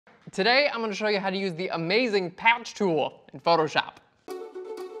Today I'm going to show you how to use the amazing patch tool in Photoshop.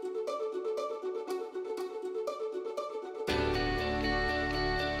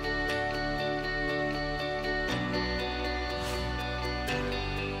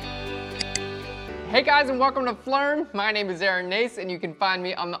 Hey guys, and welcome to Phlearn. My name is Aaron Nace, and you can find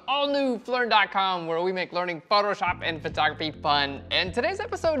me on the all-new Phlearn.com, where we make learning Photoshop and photography fun. And today's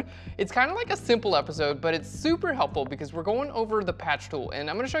episode, it's kind of like a simple episode, but it's super helpful because we're going over the patch tool, and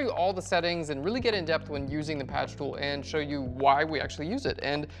I'm going to show you all the settings and really get in depth when using the patch tool and show you why we actually use it.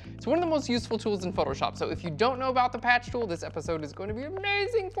 And it's one of the most useful tools in Photoshop. So if you don't know about the patch tool, this episode is going to be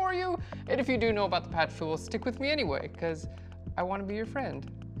amazing for you. And if you do know about the patch tool, stick with me anyway, because I want to be your friend.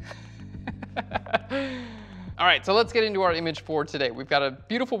 All right, so let's get into our image for today. We've got a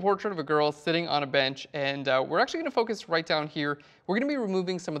beautiful portrait of a girl sitting on a bench, and we're actually going to focus right down here. We're going to be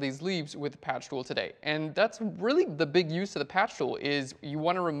removing some of these leaves with the patch tool today, and that's really the big use of the patch tool. Is you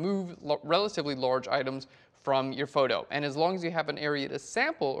want to remove relatively large items from your photo, and as long as you have an area to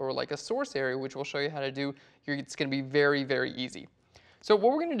sample, or like a source area, which we'll show you how to do, it's going to be very, very easy. So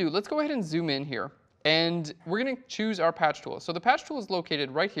what we're going to do, let's go ahead and zoom in here. And we're going to choose our patch tool. So the patch tool is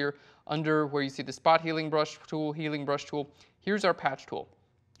located right here under where you see the spot healing brush tool, healing brush tool. Here's our patch tool.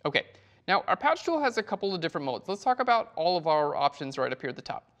 Okay, now our patch tool has a couple of different modes. Let's talk about all of our options right up here at the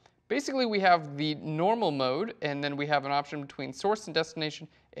top. Basically, we have the normal mode, and then we have an option between source and destination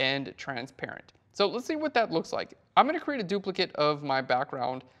and transparent. So let's see what that looks like. I'm going to create a duplicate of my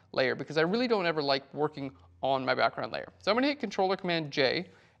background layer because I really don't ever like working on my background layer. So I'm going to hit Control or Command J.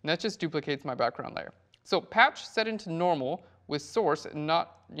 And that just duplicates my background layer. So patch set into normal with source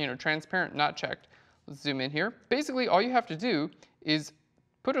not, transparent not checked. Let's zoom in here. Basically, all you have to do is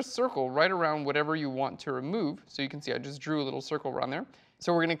put a circle right around whatever you want to remove. So you can see I just drew a little circle around there.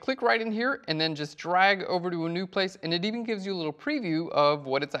 So we're going to click right in here and then just drag over to a new place. And it even gives you a little preview of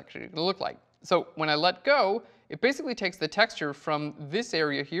what it's actually going to look like. So when I let go, it basically takes the texture from this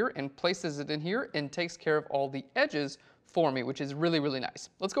area here and places it in here and takes care of all the edges for me, which is really, really nice.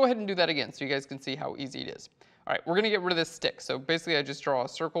 Let's go ahead and do that again so you guys can see how easy it is. All right, we're going to get rid of this stick. So basically I just draw a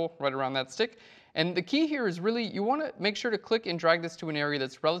circle right around that stick. And the key here is really you want to make sure to click and drag this to an area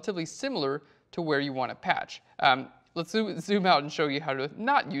that's relatively similar to where you want to patch. Let's zoom out and show you how to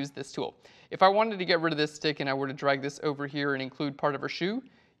not use this tool. If I wanted to get rid of this stick and I were to drag this over here and include part of her shoe,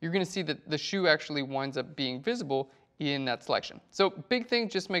 you're going to see that the shoe actually winds up being visible in that selection. So big thing,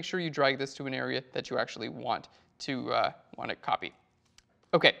 just make sure you drag this to an area that you actually want to copy.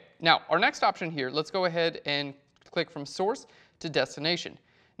 Okay, now our next option here, let's go ahead and click from source to destination.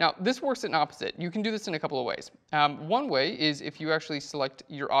 Now this works in opposite. You can do this in a couple of ways. One way is if you actually select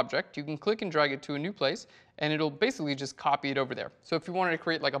your object, you can click and drag it to a new place and it'll basically just copy it over there. So if you wanted to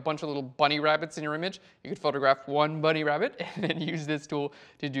create like a bunch of little bunny rabbits in your image, you could photograph one bunny rabbit and then use this tool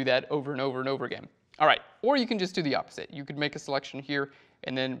to do that over and over and over again. All right, or you can just do the opposite. You could make a selection here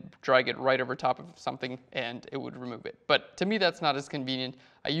and then drag it right over top of something and it would remove it. But to me, that's not as convenient.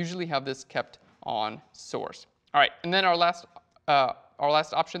 I usually have this kept on source. All right, and then our last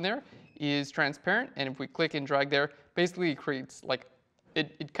option there is transparent. And if we click and drag there, basically it creates like,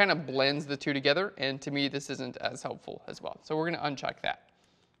 it kind of blends the two together. And to me, this isn't as helpful as well. So we're going to uncheck that.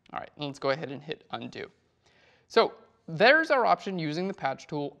 All right, let's go ahead and hit undo. So there's our option using the patch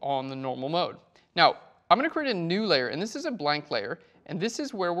tool on the normal mode. Now, I'm going to create a new layer, and this is a blank layer. And this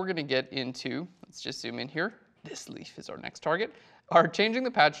is where we're going to get into, let's just zoom in here. This leaf is our next target. Our changing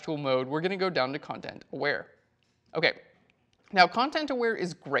the patch tool mode, we're going to go down to content aware. Okay, now content aware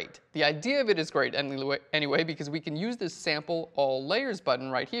is great. The idea of it is great anyway, because we can use this sample all layers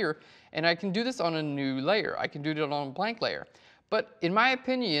button right here, and I can do this on a new layer. I can do it on a blank layer. But in my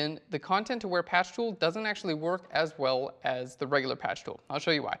opinion, the content aware patch tool doesn't actually work as well as the regular patch tool. I'll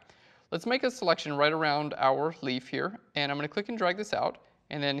show you why. Let's make a selection right around our leaf here, and I'm going to click and drag this out,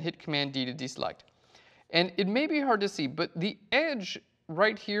 and then hit Command D to deselect. And it may be hard to see, but the edge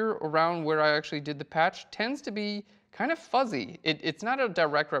right here around where I actually did the patch tends to be kind of fuzzy. It's not a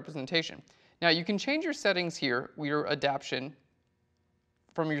direct representation. Now you can change your settings here, your adaptation.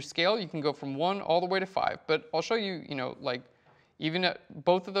 From your scale, you can go from 1 all the way to 5, but I'll show you, like even at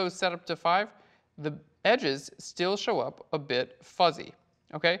both of those set up to 5, the edges still show up a bit fuzzy.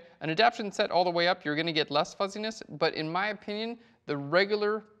 Okay, an adaptation set all the way up, you're going to get less fuzziness, but in my opinion, the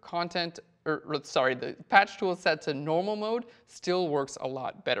regular the patch tool set to normal mode still works a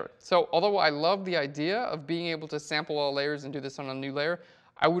lot better. So although I love the idea of being able to sample all layers and do this on a new layer,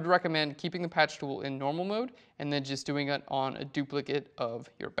 I would recommend keeping the patch tool in normal mode and then just doing it on a duplicate of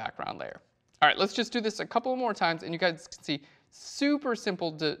your background layer. All right, let's just do this a couple more times and you guys can see super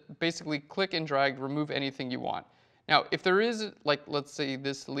simple to basically click and drag, remove anything you want. Now, if there is, like, let's say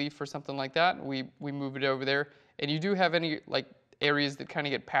this leaf or something like that, we move it over there, and you do have any like areas that kind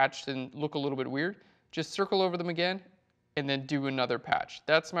of get patched and look a little bit weird, just circle over them again and then do another patch.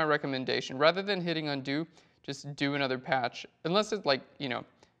 That's my recommendation. Rather than hitting undo, just do another patch. Unless it's like,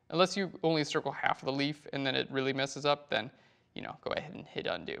 unless you only circle half of the leaf and then it really messes up, then, go ahead and hit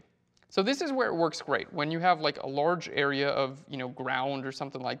undo. So this is where it works great. When you have like a large area of, ground or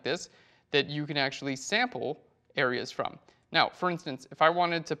something like this, that you can actually sample areas from. Now, for instance, if I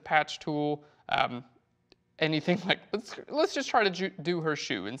wanted to patch tool anything like, let's just try to do her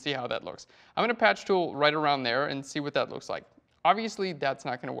shoe and see how that looks. I'm gonna patch tool right around there and see what that looks like. Obviously, that's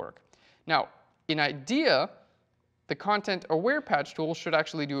not gonna work. Now, in idea, the content aware patch tool should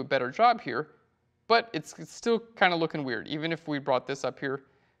actually do a better job here, but it's still kind of looking weird. Even if we brought this up here,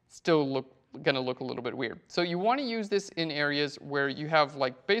 still gonna look a little bit weird. So you wanna use this in areas where you have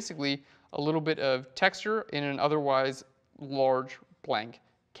like basically a little bit of texture in an otherwise large blank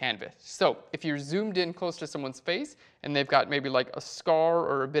canvas. So if you're zoomed in close to someone's face and they've got maybe like a scar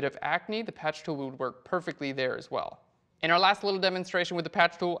or a bit of acne, the patch tool would work perfectly there as well. In our last little demonstration with the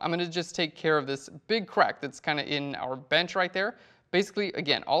patch tool, I'm gonna just take care of this big crack that's kind of in our bench right there. Basically,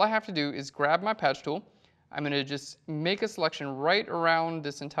 again, all I have to do is grab my patch tool. I'm gonna just make a selection right around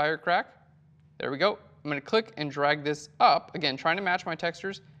this entire crack. There we go. I'm gonna click and drag this up, again, trying to match my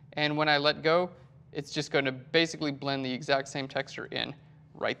textures. And when I let go, it's just going to basically blend the exact same texture in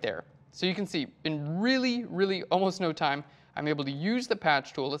right there. So you can see in really almost no time, I'm able to use the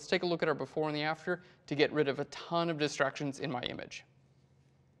patch tool. Let's take a look at our before and the after to get rid of a ton of distractions in my image.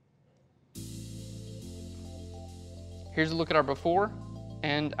 Here's a look at our before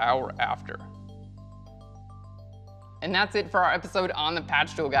and our after. And that's it for our episode on the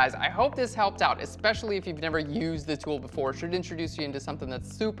patch tool, guys. I hope this helped out, especially if you've never used the tool before. It should introduce you into something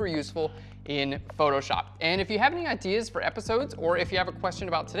that's super useful in Photoshop. And if you have any ideas for episodes, or if you have a question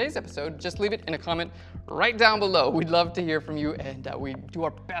about today's episode, just leave it in a comment right down below. We'd love to hear from you, and we do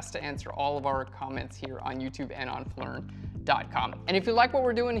our best to answer all of our comments here on YouTube and on Phlearn.com. And if you like what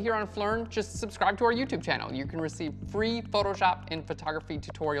we're doing here on Phlearn, just subscribe to our YouTube channel. You can receive free Photoshop and photography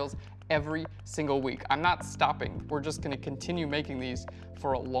tutorials every single week. I'm not stopping. We're just gonna continue making these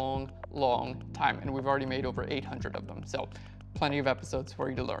for a long time, and we've already made over 800 of them, so plenty of episodes for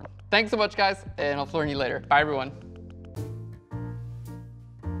you to learn. Thanks so much, guys, and I'll Phlearn you later. Bye, everyone.